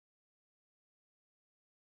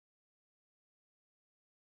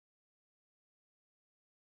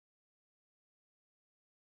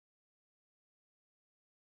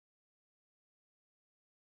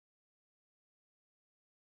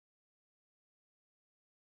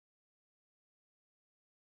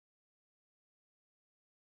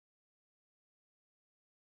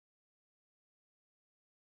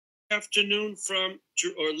afternoon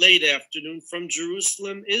or late afternoon from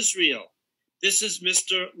Jerusalem, Israel. This is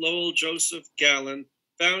Mr. Lowell Joseph Gallen,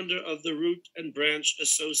 founder of the Root and Branch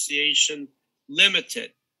Association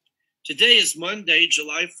Limited. Today is Monday,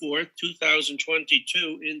 July 4th,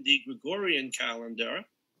 2022 in the Gregorian calendar.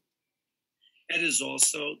 It is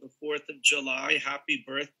also the 4th of July. Happy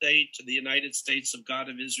birthday to the United States of God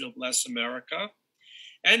of Israel. Bless America.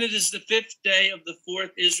 And it is the 5th day of the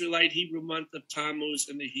 4th Israelite Hebrew month of Tammuz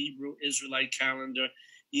in the Hebrew Israelite calendar,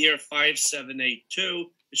 year 5782,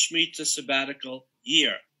 the Shemitah sabbatical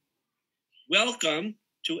year. Welcome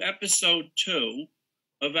to episode 2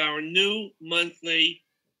 of our new monthly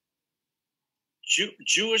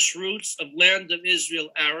Jewish Roots of Land of Israel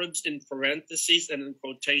Arabs, in parentheses and in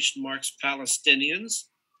quotation marks Palestinians,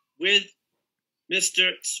 with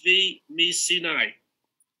Mr. Tsvi Misinai.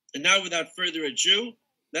 And now, without further ado,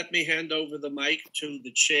 let me hand over the mic to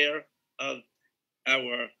the chair of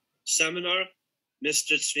our seminar,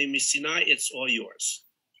 Mr. Tsvi Misinai. It's all yours.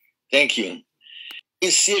 Thank you.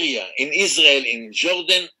 In Syria, in Israel, in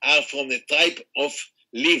Jordan are from the tribe of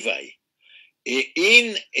Levi.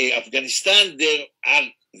 In Afghanistan, there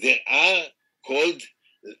are called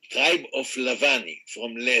tribe of Labani,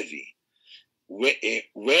 from Levi.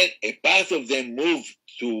 When a part of them moved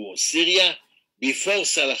to Syria before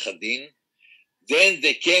Salah ad-Din, then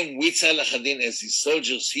they came with Salah ad-Din as his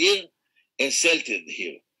soldiers here and settled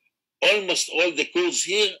here. Almost all the Kurds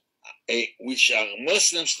here, which are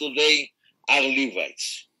Muslims today, are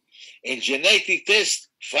Levites. And genetic test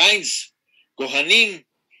finds Kohanim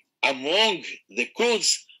among the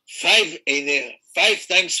Kurds five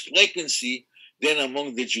times frequency than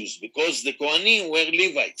among the Jews, because the Kohanim were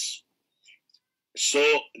Levites. So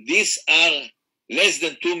these are less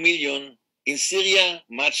than 2 million in Syria,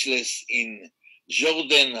 much less in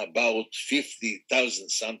Jordan, about 50,000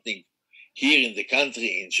 something here in the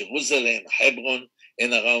country, in Jerusalem, Hebron,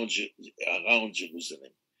 and around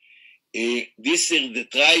Jerusalem. This is the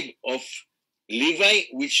tribe of Levi,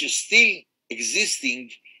 which is still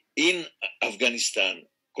existing in Afghanistan,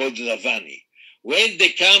 called Labani. When they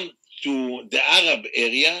come to the Arab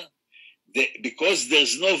area, because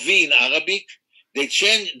there's no V in Arabic, their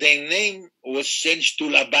name was changed to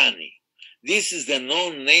Labani. This is the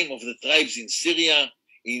known name of the tribes in Syria,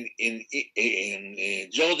 in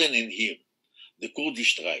Jordan, and here, the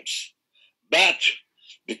Kurdish tribes. But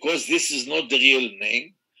because this is not the real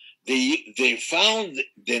name, they found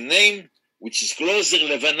the name which is closer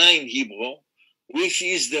Levana in Hebrew, which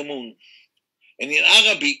is the moon. And in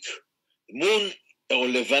Arabic, moon or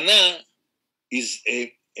Levana is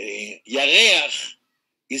Yareach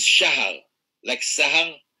is Shahar, like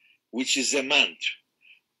Sahar, which is a month.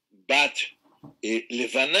 But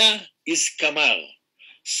Levana is Kamar.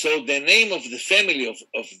 So the name of the family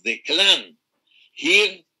of the clan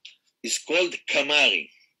here is called Kamari,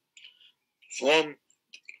 from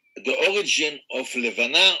the origin of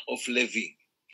Levana of Levi.